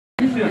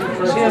She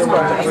is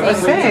gorgeous. I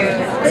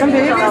say, some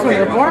babies when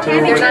they're born,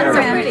 they're not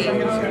so pretty.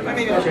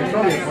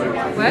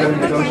 What?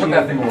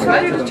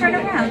 What? Just turn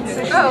around.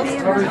 So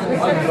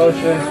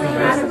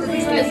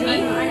Excuse me?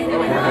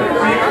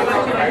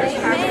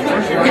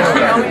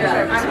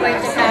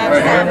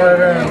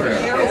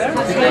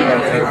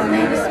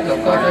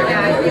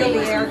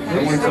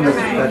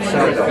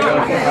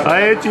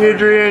 Hi, Auntie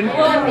Adrian.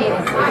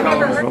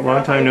 A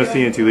long time no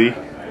see, Auntie Lee.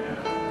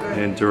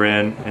 And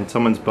Duran, and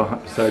someone's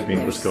beside me.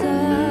 Let's go.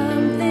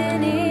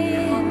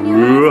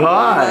 Ooh,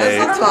 hi.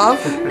 That's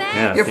tough.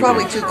 Yeah, You're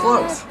probably too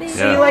close. Yeah.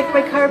 So you like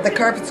my carpet? The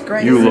carpet's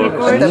great. You look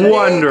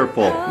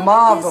wonderful.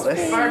 Marvelous.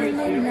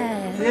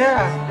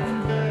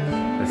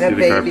 Yeah. Let's That see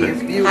the baby carpet. is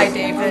beautiful. Hi,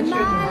 David.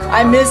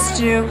 I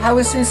missed you. How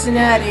was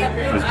Cincinnati?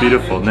 It was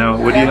beautiful. Now,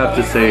 what do you have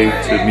to say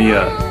to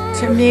Mia?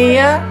 To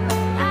Mia?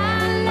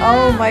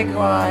 Oh my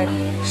God,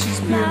 she's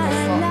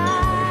beautiful.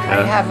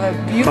 I have a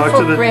beautiful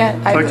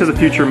Talk to the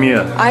future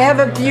Mia. I have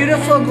a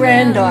beautiful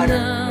granddaughter.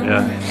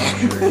 Yeah.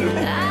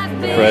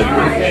 Fred.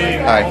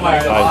 Hi.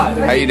 Hi.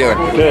 How you doing?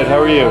 Good. How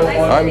are you?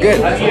 I'm good.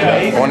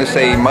 I want to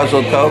say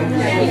muzzle tov.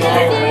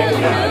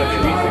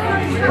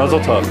 Muzzle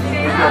tov.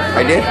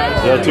 I did?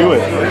 Yeah, do it.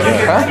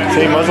 Yeah. Huh?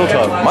 Say muzzle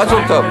tov.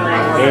 Muzzle tov.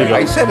 There you go.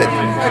 I said it.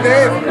 Hi,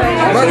 Dave.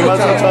 Say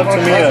muzzle tov to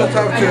Mia. Muzzle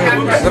tov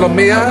to little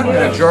Mia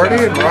and Jordy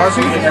and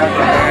Rosie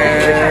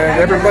and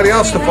everybody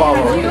else to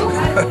follow.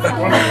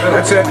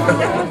 That's it.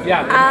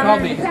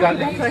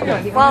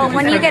 well,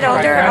 when you get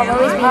older, I'll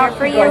always be here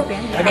for you.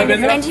 And if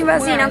Auntie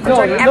Rosie and Uncle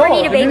Jordan ever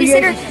need a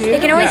babysitter, they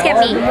can always get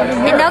me,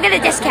 and they'll get a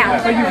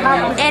discount.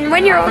 And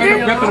when you're older,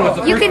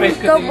 you can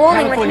go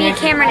bowling with me,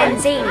 Cameron, and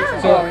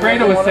Zadie. So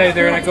Fredo would say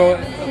there, and I go,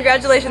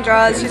 congratulations,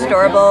 Roz. She's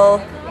adorable.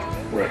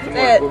 That's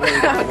it.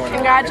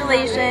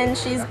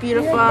 Congratulations. She's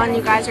beautiful, and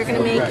you guys are going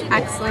to make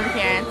excellent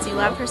parents. You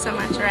love her so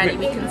much already,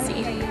 we can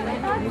see.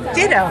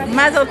 Ditto,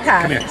 mazel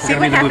tov. See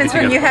what happens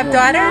when you have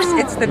daughters?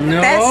 It's the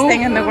best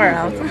thing in the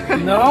world.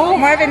 no.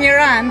 Marvin, you're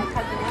on.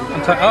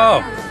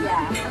 Oh,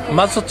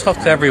 muzzle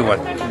tov to everyone.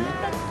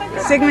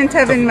 Sigmund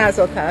Tov and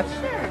mazel tov.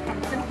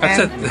 That's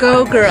And it.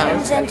 go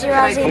girls. Auntie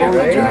Rosie and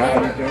Uncle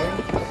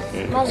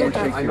Jordan. Mazel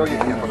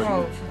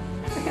tov.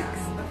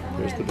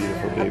 There's the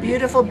beautiful A baby.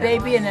 beautiful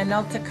baby and an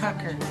Elta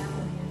Cucker.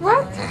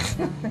 What?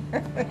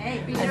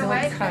 An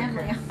old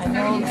Cucker. An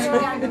old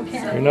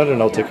You're not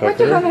an Alta What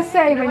you Cucker. gonna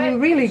say when you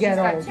really get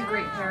old?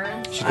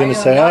 She's gonna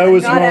say, I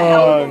was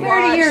wrong.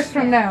 30 years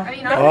from now.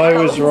 I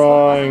was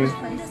wrong.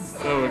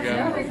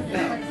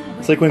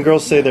 It's like when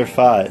girls say they're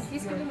fat.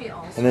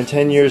 And then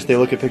 10 years they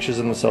look at pictures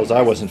of themselves.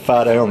 I wasn't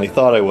fat, I only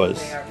thought I was.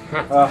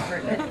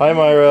 Hi,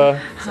 Myra.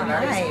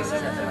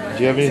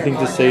 Do you have anything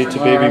to say to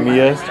baby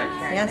Mia?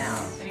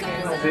 Yes.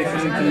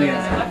 Mia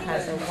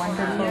has a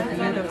wonderful,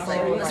 beautiful,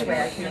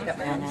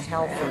 and a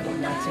healthy,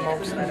 and that's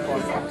most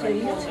important.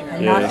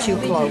 And not too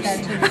close.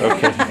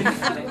 Okay.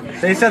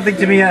 Say something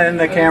to Mia in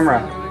the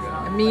camera.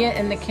 Mia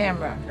in the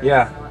camera.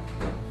 Yeah.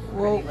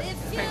 Well,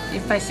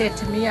 if I say it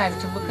to Mia, I have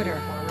to look at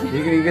her.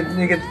 You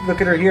can look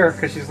at her here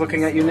because she's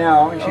looking at you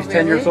now, and she's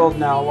 10 years old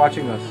now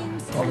watching us.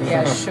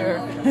 Yeah, sure.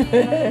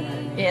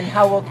 And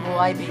how old will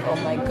I be? Oh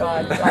my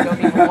God, I don't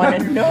even want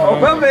to know.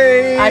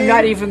 I'm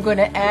not even going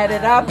to add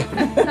it up.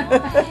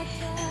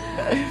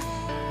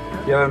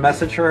 You have a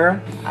message for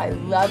her? I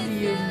love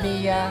you,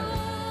 Mia.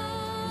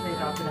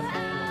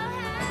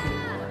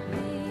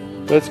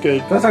 That's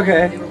good. That's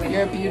okay.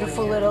 You're a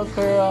beautiful little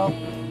girl.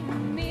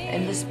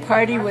 And this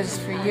party was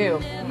for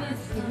you.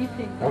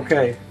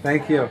 Okay,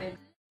 thank you.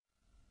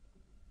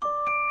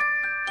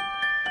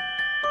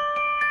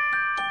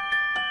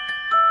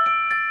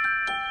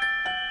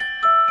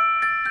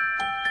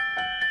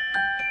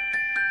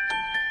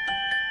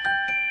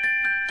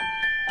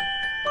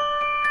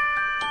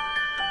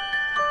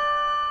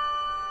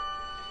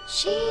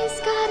 She's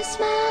got a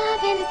smile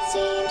and it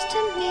seems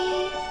to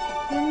me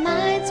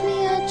reminds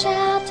me of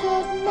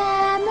childhood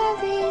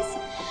memories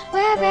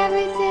where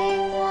everything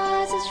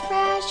was as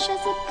fresh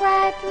as a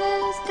bright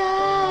blue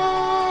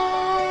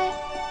sky.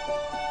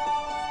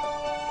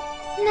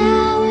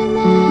 Now and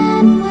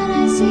then when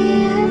I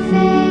see her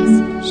face,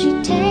 she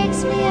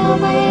takes me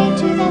away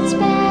to that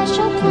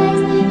special place,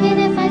 and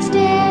if I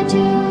stare too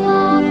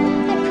long,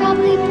 I'd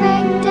probably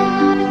break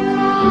down and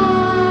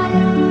cry.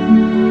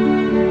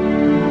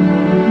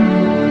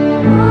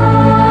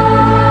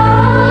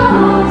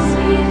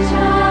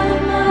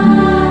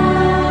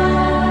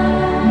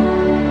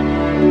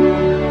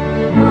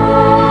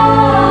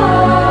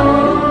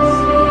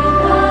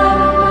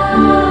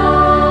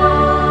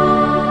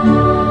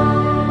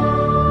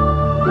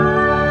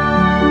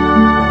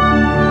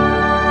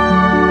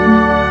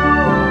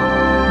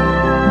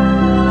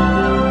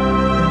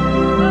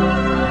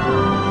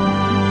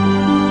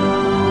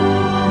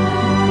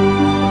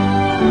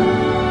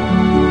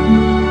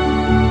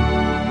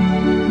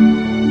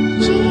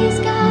 She's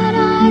got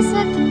eyes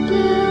like the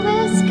blue